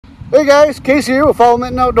Hey guys, Casey here with Follow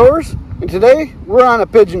Mitten Outdoors, and today we're on a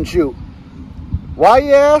pigeon shoot. Why,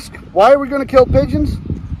 you ask? Why are we going to kill pigeons?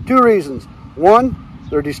 Two reasons. One,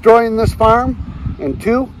 they're destroying this farm, and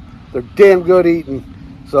two, they're damn good eating.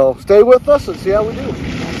 So stay with us and see how we do.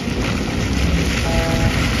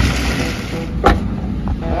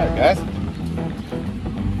 Alright guys,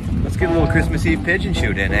 let's get a little Christmas Eve pigeon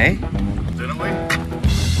shoot in, eh? Didn't we?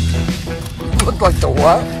 Look like the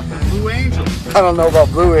what? Blue angels. I don't know about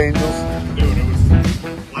blue angels. Dude, it was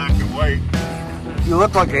black and white. You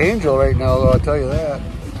look like an angel right now, though, I'll tell you that.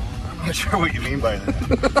 I'm not sure what you mean by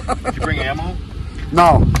that. Did you bring ammo?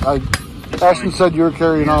 No, Ashton said you were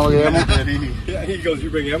carrying all the ammo. Yeah, he goes, you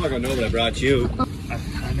bring ammo? I go, no, but I brought you.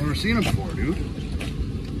 I've never seen him before, dude.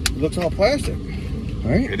 It looks all plastic,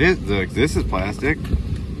 right? It is, this is plastic.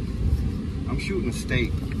 I'm shooting a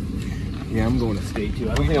steak. Yeah, I'm going to state too.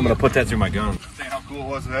 I don't think I'm going to put that through my gun. Say how cool it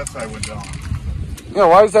was that side went down. Yeah,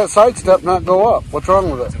 why does that side step not go up? What's wrong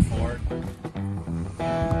with it? It's a Ford.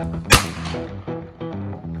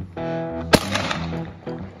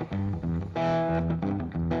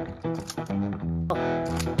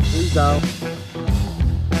 He's down.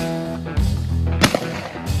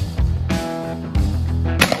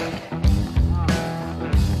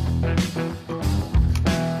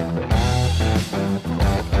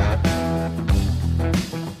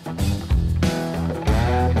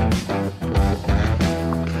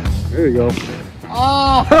 There you go.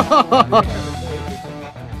 Oh!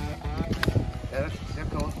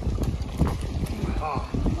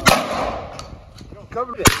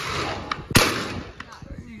 Cover it.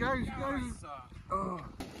 You guys. Oh.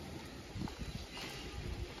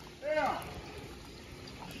 Yeah.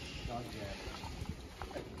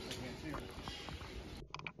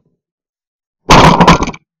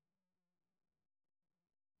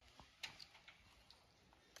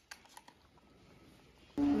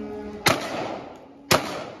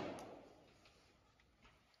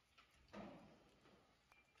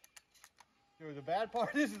 Dude, the bad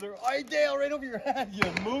part is they're ideal right over your head. You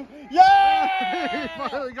move. Yeah! You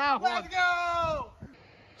finally got one. Let's go!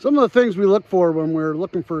 Some of the things we look for when we're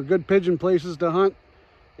looking for good pigeon places to hunt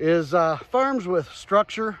is farms with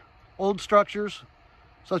structure, old structures,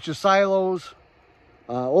 such as silos,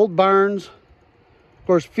 old barns. Of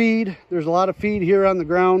course, feed. There's a lot of feed here on the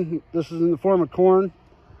ground. This is in the form of corn.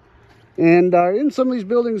 And in some of these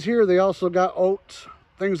buildings here, they also got oats,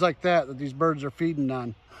 things like that these birds are feeding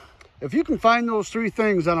on. If you can find those three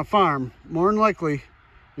things on a farm, more than likely,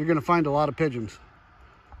 you're going to find a lot of pigeons.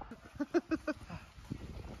 That's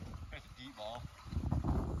a deep ball.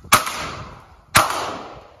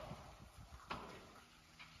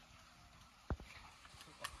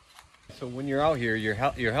 So when you're out here, you're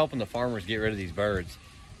helping the farmers get rid of these birds.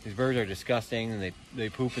 These birds are disgusting, and they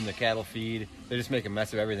poop in the cattle feed. They just make a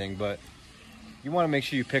mess of everything. But you want to make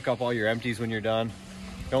sure you pick up all your empties when you're done.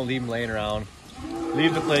 Don't leave them laying around.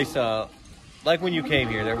 Leave the place like when you came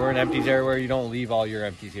here. There weren't empties everywhere. You don't leave all your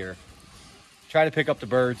empties here. Try to pick up the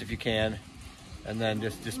birds if you can, and then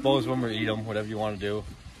just dispose of them or eat them, whatever you want to do.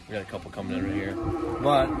 We got a couple coming in right here,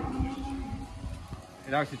 but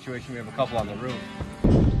in our situation, we have a couple on the roof.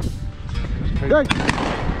 Hey.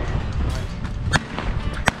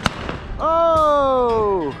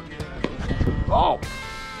 Oh! Oh!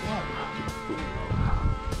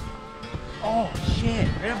 Oh shit!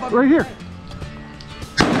 Right here.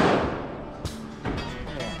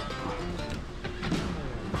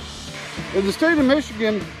 In the state of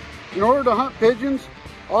Michigan, in order to hunt pigeons,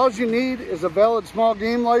 all you need is a valid small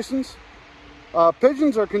game license.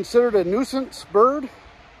 Pigeons are considered a nuisance bird.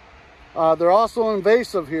 They're also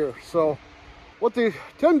invasive here. So what they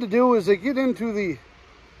tend to do is they get into the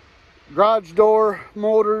garage door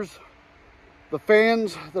motors, the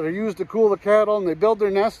fans that are used to cool the cattle, and they build their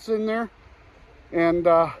nests in there and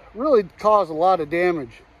really cause a lot of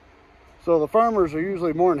damage. So the farmers are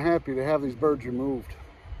usually more than happy to have these birds removed.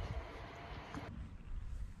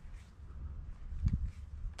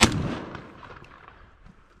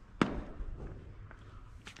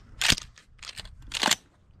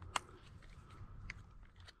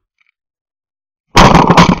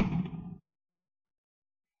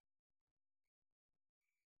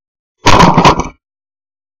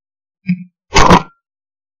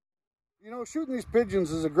 You know, shooting these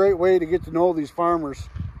pigeons is a great way to get to know these farmers.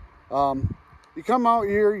 You come out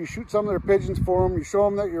here, you shoot some of their pigeons for them, you show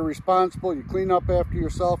them that you're responsible, you clean up after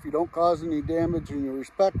yourself, you don't cause any damage, and you're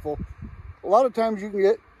respectful. A lot of times you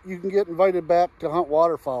can get invited back to hunt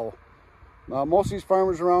waterfowl. Most of these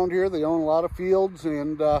farmers around here, they own a lot of fields,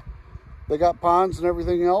 and they got ponds and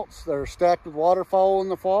everything else that are stacked with waterfowl in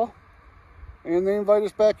the fall, and they invite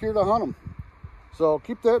us back here to hunt them. So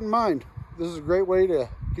keep that in mind. This is a great way to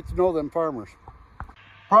get to know them farmers.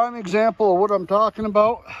 Prime example of what I'm talking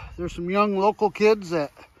about. There's some young local kids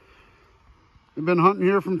that have been hunting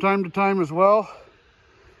here from time to time as well.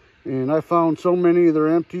 And I found so many of their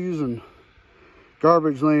empties and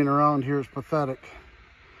garbage laying around here. It's pathetic.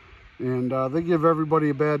 And they give everybody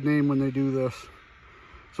a bad name when they do this.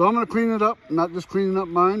 So I'm going to clean it up. Not just cleaning up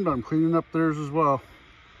mine, but I'm cleaning up theirs as well.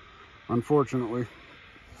 Unfortunately.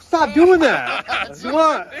 Stop doing that!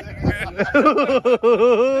 What? They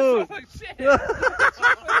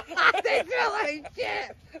smell like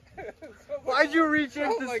shit. Why'd you reach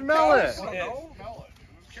in to smell it?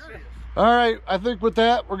 All right, I think with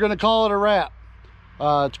that, we're going to call it a wrap.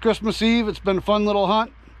 It's Christmas Eve. It's been a fun little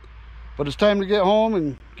hunt, but it's time to get home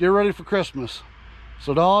and get ready for Christmas.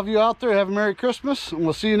 So to all of you out there, have a Merry Christmas, and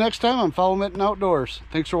we'll see you next time on Follow Mitten Outdoors.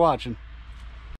 Thanks for watching.